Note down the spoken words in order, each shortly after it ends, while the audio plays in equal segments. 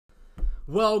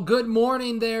Well, good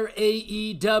morning there,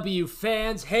 AEW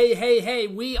fans. Hey,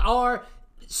 we are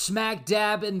smack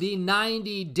dab in the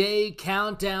 90-day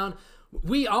countdown.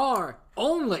 We are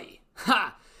only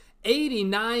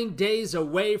 89 days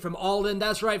away from All In.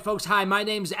 That's right, folks. Hi, my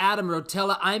name's Adam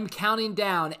Rotella. I'm counting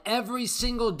down every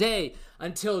single day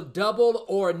until Double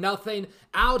or Nothing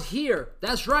out here.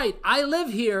 That's right, I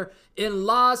live here in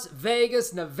Las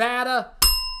Vegas, Nevada.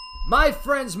 My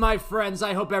friends,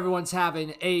 I hope everyone's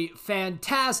having a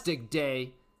fantastic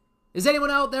day. Is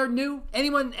anyone out there new?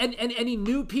 Anyone, any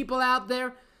new people out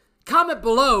there? Comment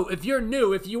below if you're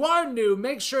new. If you are new,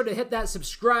 make sure to hit that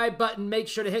subscribe button. Make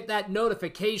sure to hit that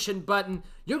notification button.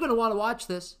 You're going to want to watch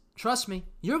this. Trust me,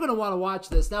 you're going to want to watch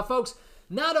this. Now, folks,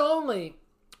 not only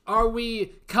are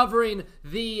we covering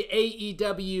the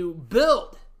AEW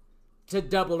build to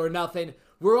Double or Nothing,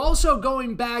 we're also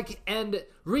going back and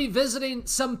revisiting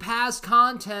some past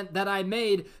content that I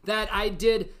made that I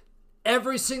did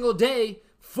every single day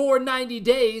for 90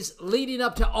 days leading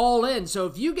up to All In. So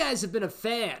if you guys have been a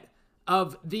fan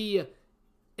of the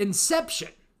inception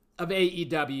of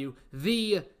AEW,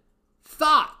 the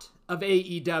thought of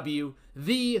AEW,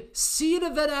 the seed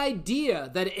of an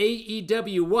idea that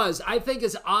AEW was, I think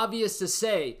it's obvious to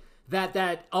say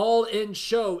that All-In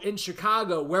show in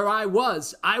Chicago where I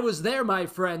was there, my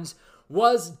friends,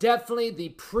 was definitely the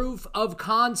proof of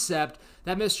concept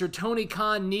that Mr. Tony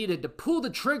Khan needed to pull the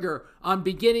trigger on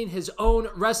beginning his own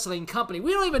wrestling company.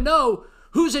 We don't even know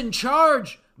who's in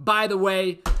charge, by the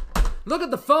way. Look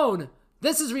at the phone.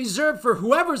 This is reserved for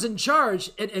whoever's in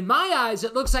charge. And in my eyes,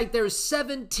 it looks like there's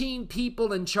 17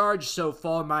 people in charge so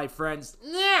far, my friends.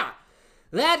 Yeah.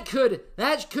 That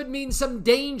could mean some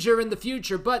danger in the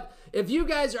future, but if you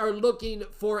guys are looking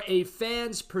for a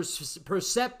fan's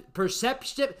perception,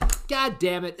 god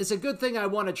damn it, it's a good thing I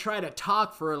want to try to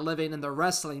talk for a living in the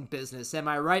wrestling business, am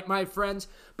I right, my friends?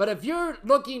 But if you're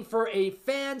looking for a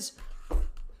fan's,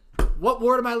 what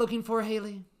word am I looking for,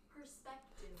 Haley?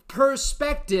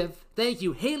 Perspective. Thank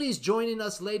you. Haley's joining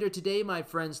us later today, my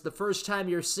friends. The first time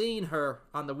you're seeing her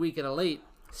on the Weekend Elite.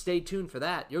 Stay tuned for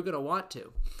that. You're going to want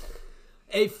to.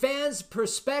 A fan's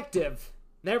perspective,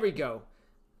 there we go,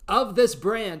 of this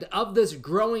brand, of this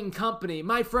growing company.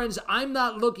 My friends, I'm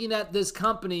not looking at this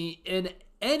company in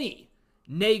any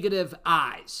negative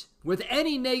eyes, with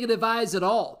any negative eyes at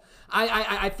all.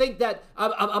 I think that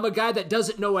I'm a guy that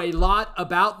doesn't know a lot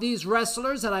about these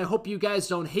wrestlers, and I hope you guys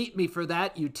don't hate me for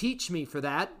that. You teach me for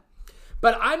that.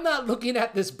 But I'm not looking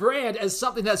at this brand as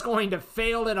something that's going to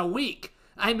fail in a week.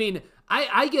 I mean,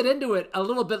 I get into it a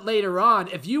little bit later on.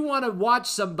 If you want to watch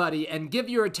somebody and give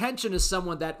your attention to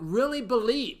someone that really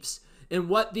believes in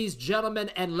what these gentlemen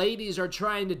and ladies are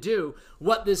trying to do,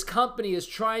 what this company is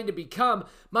trying to become,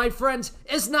 my friends,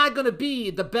 it's not going to be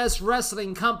the best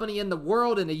wrestling company in the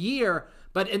world in a year,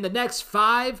 but in the next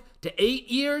 5 to 8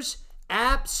 years,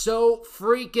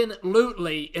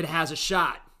 abso-freaking-lutely, it has a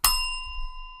shot.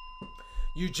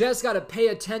 You just got to pay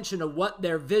attention to what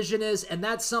their vision is, and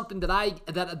that's something that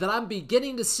I'm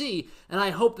beginning to see, and I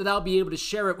hope that I'll be able to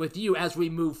share it with you as we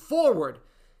move forward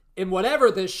in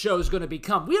whatever this show is going to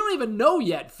become. We don't even know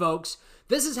yet, folks.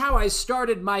 This is how I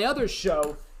started my other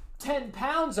show, 10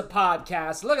 Pounds of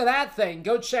Podcast. Look at that thing.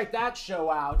 Go check that show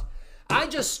out. I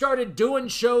just started doing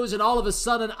shows, and all of a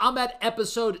sudden, I'm at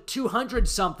episode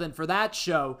 200-something for that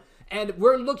show, and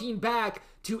we're looking back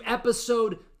to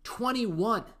episode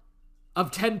 21.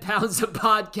 Of 10 Pounds of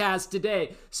Podcast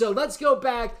today. So let's go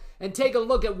back and take a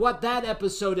look at what that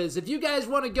episode is. If you guys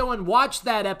want to go and watch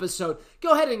that episode,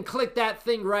 go ahead and click that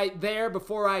thing right there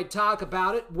before I talk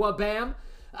about it. Wabam.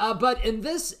 But in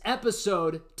this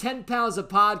episode, 10 Pounds of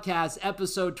Podcast,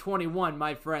 episode 21,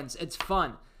 my friends, it's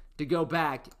fun to go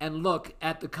back and look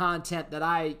at the content that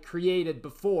I created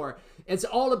before. It's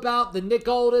all about the Nick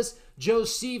Aldis,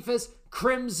 Josephus,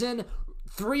 Crimson,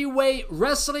 three-way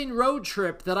wrestling road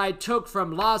trip that I took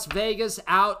from Las Vegas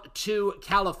out to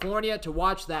California to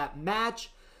watch that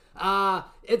match.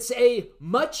 It's a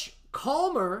much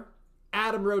calmer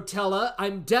Adam Rotella.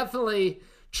 I'm definitely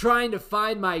trying to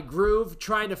find my groove,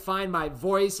 trying to find my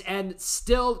voice, and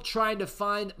still trying to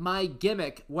find my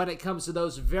gimmick when it comes to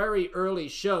those very early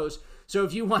shows. So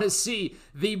if you want to see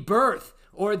the birth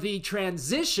or the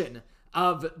transition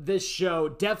of this show,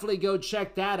 definitely go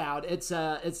check that out. This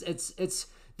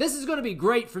is going to be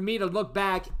great for me to look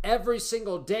back every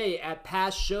single day at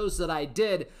past shows that I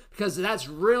did, because that's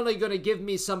really going to give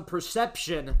me some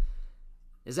perception.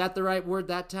 Is that the right word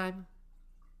that time?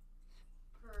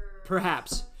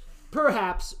 Perhaps,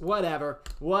 whatever.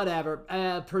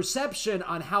 Perception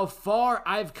on how far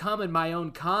I've come in my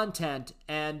own content,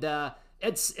 and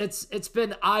it's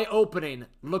been eye-opening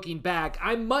looking back.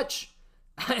 I'm much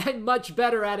I'm much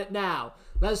better at it now.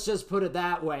 Let's just put it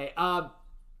that way.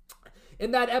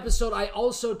 In that episode, I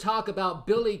also talk about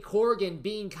Billy Corgan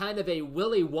being kind of a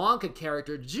Willy Wonka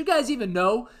character. Did you guys even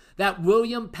know that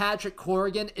William Patrick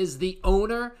Corgan is the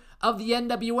owner of the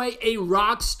NWA? A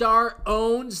rock star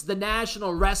owns the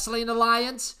National Wrestling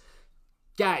Alliance.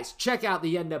 Guys, check out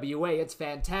the NWA. It's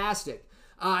fantastic.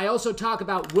 I also talk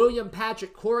about William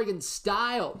Patrick Corgan's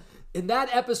style. In that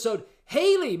episode,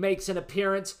 Haley makes an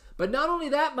appearance. But not only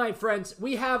that, my friends,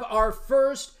 we have our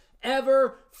first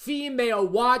ever female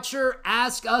watcher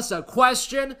ask us a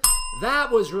question.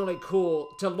 That was really cool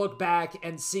to look back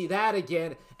and see that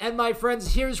again. And my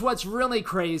friends, here's what's really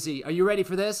crazy. Are you ready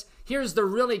for this? Here's the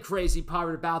really crazy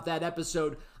part about that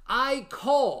episode. I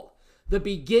call the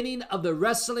beginning of the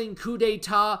wrestling coup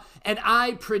d'etat, and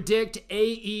I predict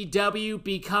AEW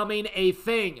becoming a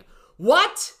thing.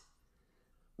 What?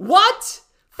 What?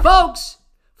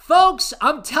 Folks,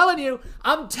 I'm telling you,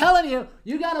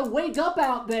 you gotta wake up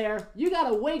out there. You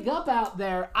gotta wake up out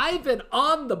there. I've been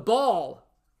on the ball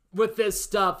with this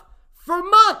stuff for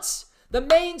months. The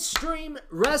mainstream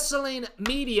wrestling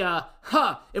media,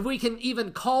 if we can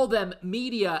even call them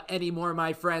media anymore,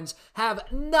 my friends, have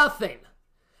nothing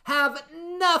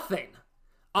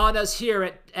on us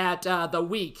here at The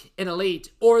Week in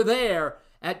Elite or there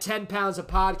at 10 Pounds of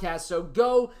Podcast. So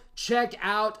go check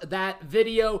out that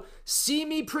video. See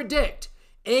me predict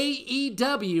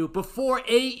AEW before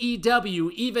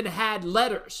AEW even had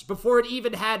letters, before it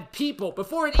even had people,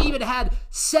 before it even had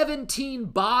 17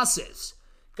 bosses.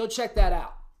 Go check that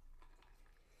out.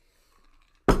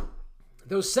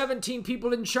 Those 17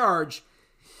 people in charge,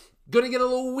 gonna get a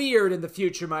little weird in the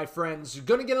future, my friends.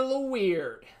 Gonna get a little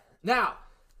weird. Now,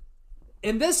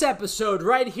 in this episode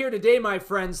right here today, my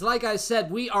friends, like I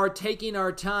said, we are taking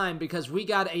our time because we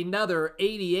got another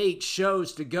 88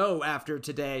 shows to go after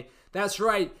today. That's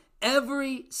right.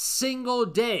 Every single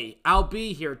day I'll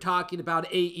be here talking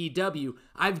about AEW.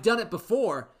 I've done it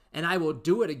before, and I will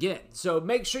do it again. So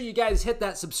make sure you guys hit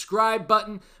that subscribe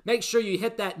button. Make sure you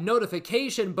hit that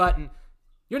notification button.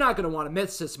 You're not going to want to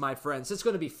miss this, my friends. It's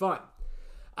going to be fun.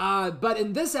 But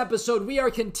in this episode, we are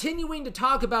continuing to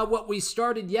talk about what we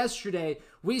started yesterday.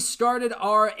 We started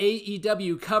our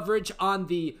AEW coverage on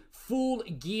the Full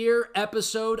Gear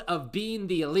episode of Being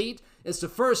the Elite. It's the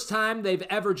first time they've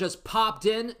ever just popped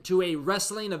in to a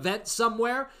wrestling event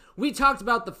somewhere. We talked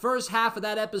about the first half of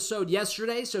that episode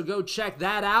yesterday, so go check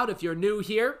that out if you're new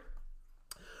here.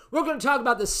 We're going to talk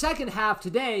about the second half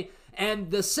today,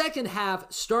 and the second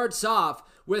half starts off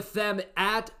with them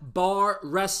at Bar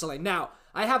Wrestling. Now,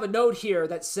 I have a note here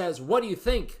that says, what do you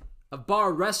think of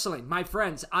Bar Wrestling? My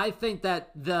friends, I think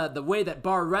that the way that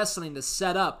Bar Wrestling is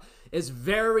set up is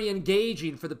very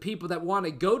engaging for the people that want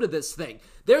to go to this thing.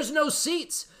 There's no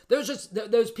seats.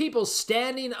 There's people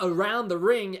standing around the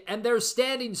ring, and they're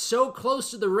standing so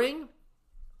close to the ring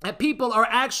that people are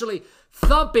actually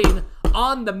thumping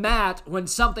on the mat when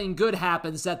something good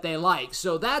happens that they like.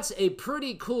 So that's a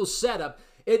pretty cool setup.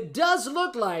 It does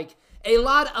look like a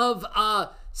lot of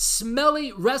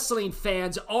smelly wrestling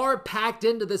fans are packed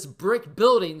into this brick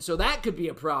building, so that could be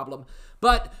a problem.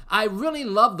 But I really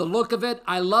love the look of it.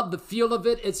 I love the feel of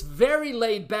it. It's very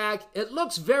laid back. It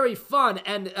looks very fun,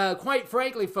 and quite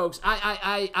frankly, folks,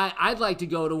 I'd like to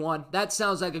go to one. That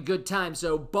sounds like a good time.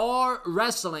 So Bar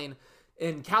Wrestling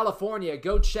in California,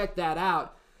 go check that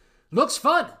out. Looks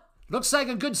fun. Looks like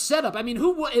a good setup. I mean,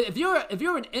 if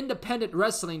you're an independent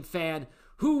wrestling fan,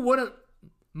 who wouldn't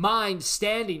mind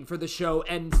standing for the show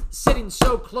and sitting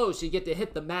so close you get to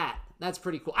hit the mat? That's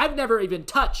pretty cool. I've never even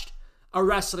touched a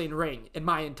wrestling ring in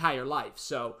my entire life.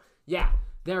 So, yeah,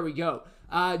 there we go.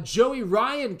 Joey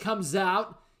Ryan comes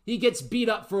out. He gets beat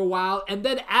up for a while. And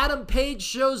then Adam Page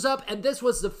shows up. And this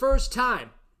was the first time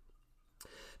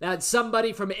that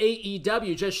somebody from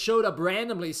AEW just showed up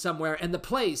randomly somewhere. And the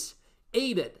place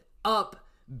ate it up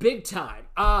big time.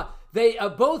 They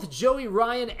both Joey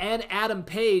Ryan and Adam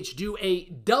Page do a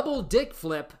double dick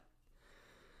flip.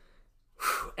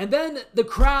 And then the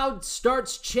crowd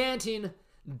starts chanting,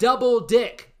 double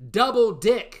dick, double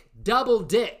dick, double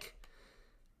dick.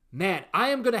 Man, I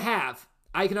am going to have,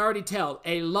 I can already tell,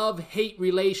 a love-hate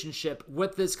relationship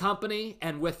with this company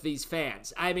and with these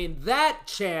fans. I mean, that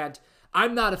chant,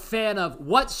 I'm not a fan of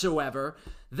whatsoever.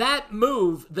 That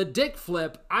move, the dick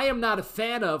flip, I am not a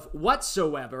fan of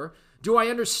whatsoever. Do I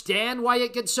understand why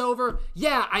it gets over?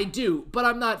 Yeah, I do, but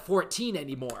I'm not 14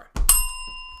 anymore.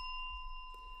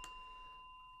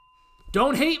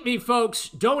 Don't hate me, folks.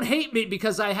 Don't hate me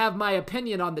because I have my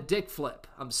opinion on the dick flip.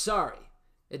 I'm sorry.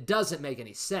 It doesn't make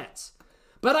any sense.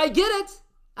 But I get it.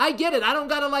 I get it. I don't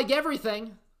gotta like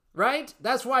everything. right?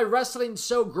 That's why wrestling's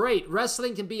so great.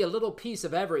 Wrestling can be a little piece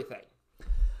of everything.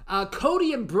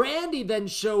 Cody and Brandi then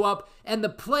show up, and the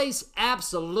place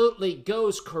absolutely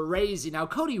goes crazy. Now,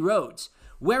 Cody Rhodes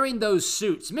wearing those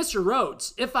suits. Mr.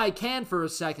 Rhodes, if I can for a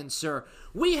second, sir,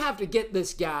 we have to get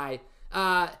this guy.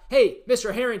 Hey,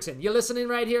 Mr. Harrington, you listening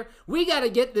right here? We got to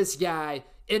get this guy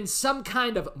in some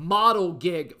kind of model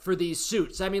gig for these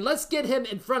suits. I mean, let's get him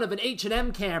in front of an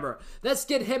H&M camera. Let's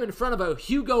get him in front of a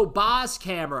Hugo Boss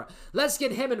camera. Let's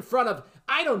get him in front of,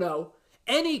 I don't know,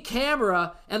 any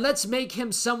camera, and let's make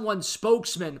him someone's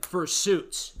spokesman for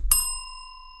suits.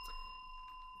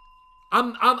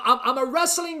 I'm a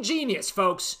wrestling genius,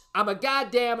 folks. I'm a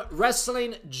goddamn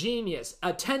wrestling genius.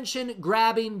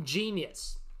 Attention-grabbing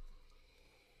genius.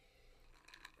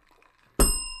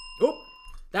 Oop.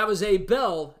 That was a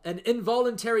bell, an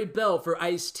involuntary bell for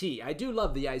iced tea. I do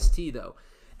love the iced tea, though.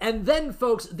 And then,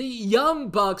 folks, the Young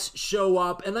Bucks show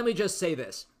up, and let me just say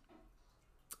this.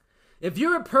 If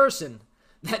you're a person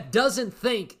that doesn't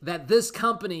think that this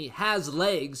company has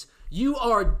legs, you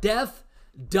are deaf,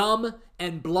 dumb,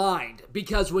 and blind.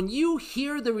 Because when you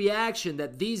hear the reaction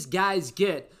that these guys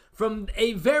get from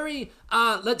a very,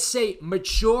 let's say,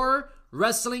 mature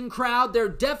wrestling crowd, they're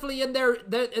definitely in their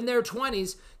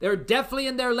 20s. They're definitely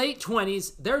in their late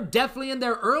 20s. They're definitely in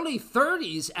their early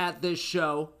 30s at this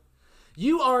show.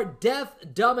 You are deaf,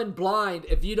 dumb, and blind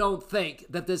if you don't think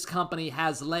that this company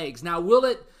has legs. Now, will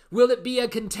it be a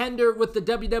contender with the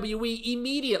WWE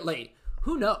immediately?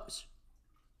 Who knows?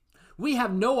 We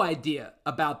have no idea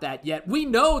about that yet. We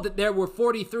know that there were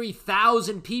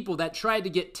 43,000 people that tried to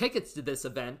get tickets to this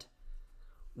event.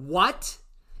 What?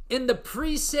 In the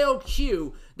pre-sale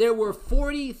queue, there were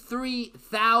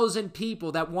 43,000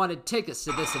 people that wanted tickets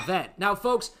to this event. Now,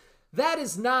 folks, that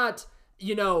is not,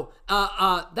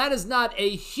 that is not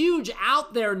a huge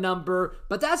out there number,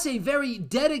 but that's a very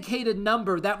dedicated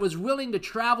number that was willing to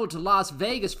travel to Las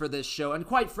Vegas for this show. And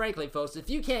quite frankly, folks, if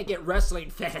you can't get wrestling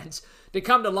fans to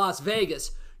come to Las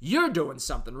Vegas, you're doing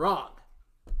something wrong.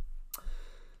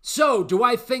 So, do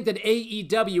I think that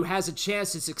AEW has a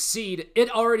chance to succeed? It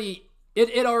already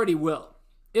will.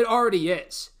 It already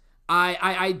is.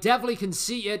 I definitely can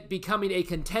see it becoming a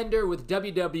contender with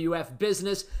WWF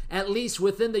business, at least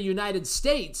within the United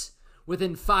States,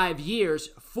 within 5 years,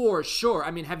 for sure.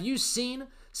 I mean, have you seen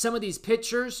some of these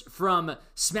pictures from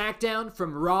SmackDown,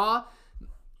 from Raw?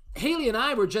 Haley and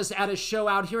I were just at a show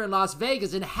out here in Las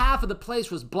Vegas, and half of the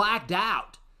place was blacked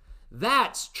out.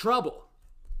 That's trouble.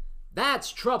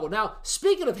 That's trouble. Now,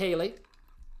 speaking of Haley,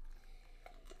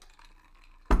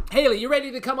 you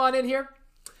ready to come on in here?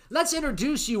 Let's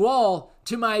introduce you all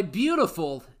to my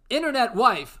beautiful internet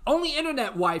wife. Only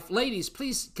internet wife. Ladies,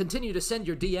 please continue to send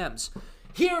your DMs.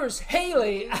 Here's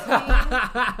Haley.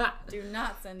 Do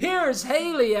not send Here's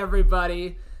Haley,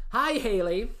 everybody. Hi,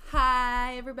 Haley.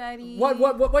 Hi, everybody.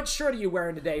 What shirt are you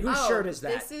wearing today? Whose shirt is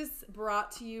that? This is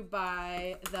brought to you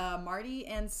by the Marty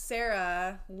and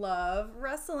Sarah Love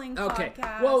Wrestling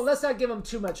Podcast. Well, let's not give them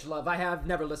too much love. I have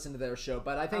never listened to their show,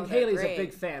 but I think Haley's a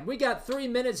big fan. We got 3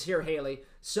 minutes here, Haley.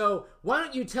 So why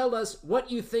don't you tell us what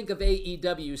you think of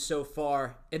AEW so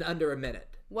far in under a minute?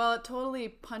 Well, it totally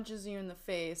punches you in the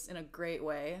face in a great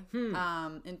way.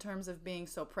 In terms of being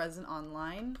so present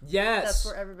online. Yes. That's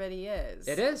where everybody is.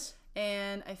 It is.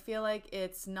 And I feel like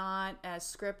it's not as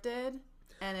scripted,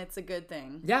 and it's a good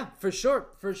thing. Yeah, for sure.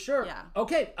 Yeah.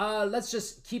 Okay, let's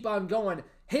just keep on going.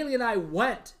 Haley and I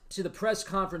went to the press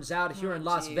conference out here in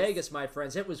Las Vegas, my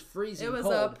friends. It was freezing cold. It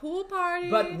was a pool party.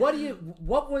 But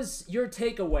what was your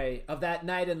takeaway of that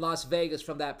night in Las Vegas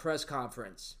from that press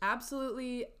conference?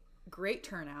 Absolutely great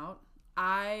turnout.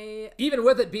 Even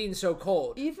with it being so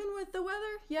cold. Even with the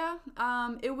weather, yeah.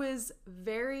 It was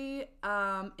very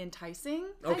enticing,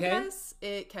 okay. I guess.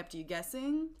 It kept you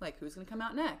guessing, like, who's going to come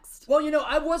out next. Well,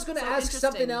 I was going to ask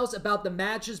something else about the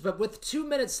matches, but with 2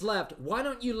 minutes left, why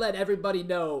don't you let everybody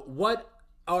know what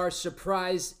our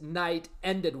surprise night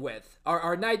ended with?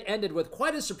 Our night ended with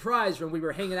quite a surprise when we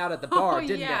were hanging out at the bar,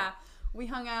 didn't it? We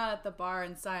hung out at the bar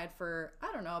inside for,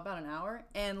 I don't know, about an hour.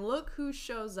 And look who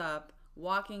shows up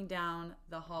walking down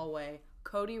the hallway.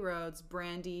 Cody Rhodes,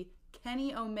 Brandi,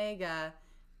 Kenny Omega,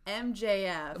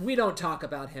 MJF. We don't talk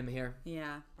about him here.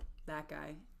 Yeah, that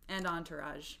guy. And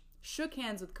Entourage. Shook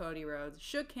hands with Cody Rhodes.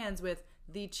 Shook hands with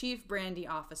the chief Brandi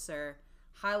officer.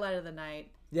 Highlight of the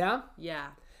night. Yeah?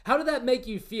 Yeah. How did that make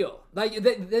you feel? Like,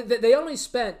 they only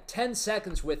spent 10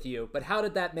 seconds with you, but how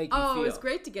did that make you feel? Oh, it was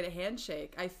great to get a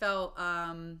handshake. I felt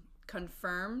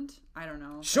confirmed. I don't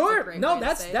know. Sure. No,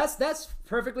 that's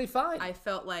perfectly fine. I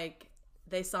felt like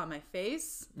they saw my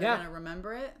face. They're Yeah. going to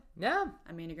remember it. Yeah.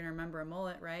 I mean, you're going to remember a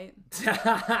mullet, right? And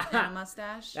a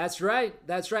mustache. That's right.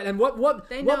 That's right. And what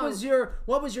was your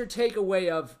takeaway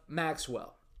of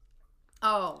Maxwell?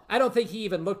 Oh. I don't think he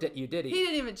even looked at you, did he? He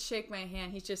didn't even shake my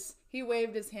hand. He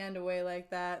waved his hand away like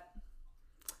that.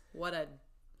 What a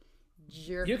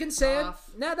jerk. You can say off.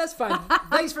 it. No, that's fine.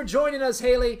 Thanks for joining us,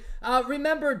 Haley.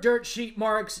 Remember, Dirt Sheet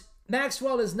Marks,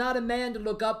 Maxwell is not a man to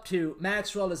look up to.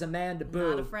 Maxwell is a man to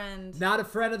boo. Not a friend. Not a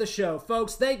friend of the show.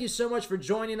 Folks, thank you so much for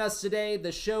joining us today.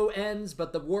 The show ends,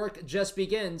 but the work just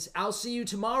begins. I'll see you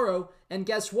tomorrow, and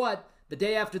guess what? The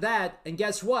day after that, and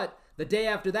guess what? The day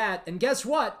after that, and guess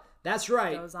what? That's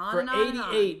right. Goes on for and on and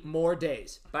 88 more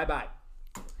days. Bye-bye.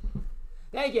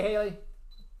 Thank you, Haley.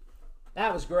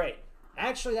 That was great.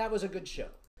 Actually, that was a good show.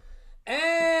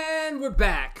 And we're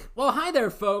back. Well, hi there,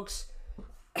 folks.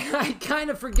 I kind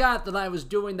of forgot that I was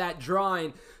doing that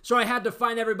drawing, so I had to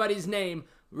find everybody's name,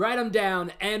 write them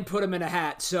down, and put them in a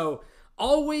hat. So,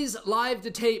 always live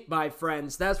to tape, my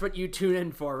friends. That's what you tune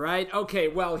in for, right? Okay,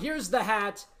 well, here's the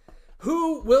hat.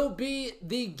 Who will be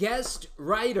the guest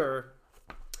writer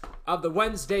of the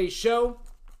Wednesday show?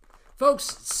 Folks,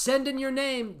 send in your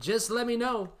name. Just let me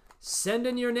know. Send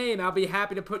in your name. I'll be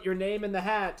happy to put your name in the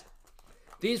hat.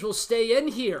 These will stay in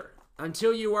here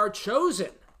until you are chosen.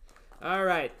 All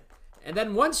right. And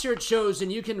then once you're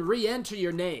chosen, you can re-enter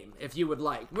your name if you would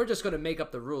like. We're just going to make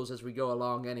up the rules as we go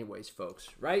along anyways, folks,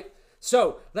 right?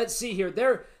 So, let's see here.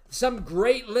 There are some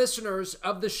great listeners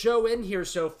of the show in here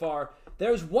so far.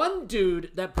 There's one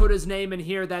dude that put his name in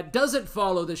here that doesn't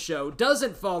follow the show,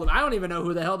 doesn't follow. I don't even know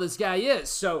who the hell this guy is.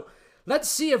 So, let's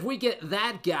see if we get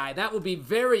that guy. That will be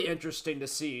very interesting to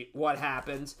see what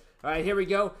happens. All right, here we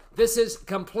go. This is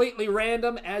completely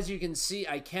random. As you can see,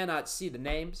 I cannot see the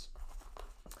names.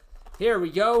 Here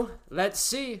we go. Let's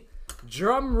see.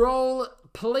 Drum roll,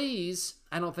 please.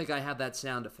 I don't think I have that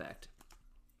sound effect.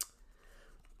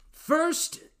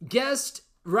 First guest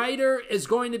writer is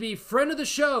going to be friend of the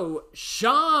show,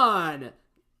 Sean.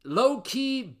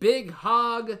 Low-key Big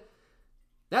Hog.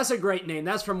 That's a great name.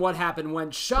 That's from What Happened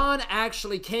When. Sean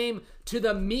actually came to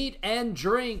the meet and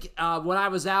drink when I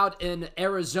was out in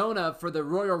Arizona for the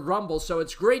Royal Rumble. So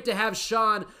it's great to have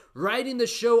Sean writing the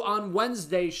show on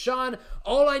Wednesday. Sean,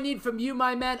 all I need from you,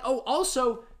 my man. Oh,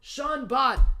 also, Sean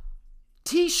bought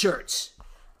t-shirts.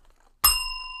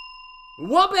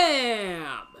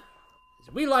 Wha-bam!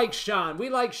 We like Sean. We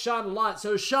like Sean a lot.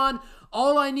 So, Sean,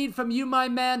 all I need from you, my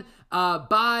man,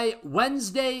 by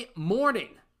Wednesday morning.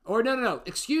 Or no,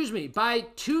 excuse me, by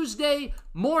Tuesday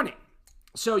morning.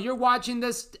 So you're watching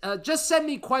this, just send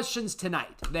me questions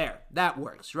tonight. There, that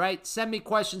works, right? Send me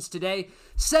questions today.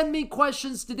 Send me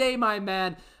questions today, my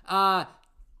man.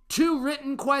 2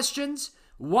 written questions,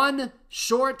 1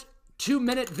 short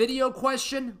 2-minute video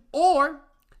question, or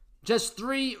just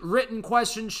 3 written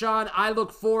questions, Sean. I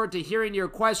look forward to hearing your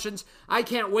questions. I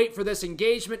can't wait for this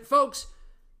engagement. Folks,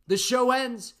 the show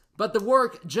ends, but the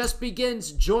work just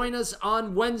begins. Join us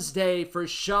on Wednesday for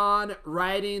Sean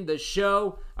writing the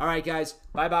show. All right, guys.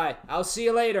 Bye-bye. I'll see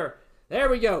you later. There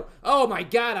we go. Oh, my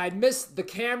God. I missed the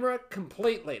camera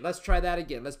completely. Let's try that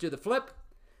again. Let's do the flip,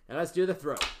 and let's do the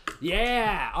throw.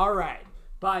 Yeah. All right.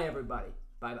 Bye, everybody.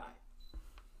 Bye-bye.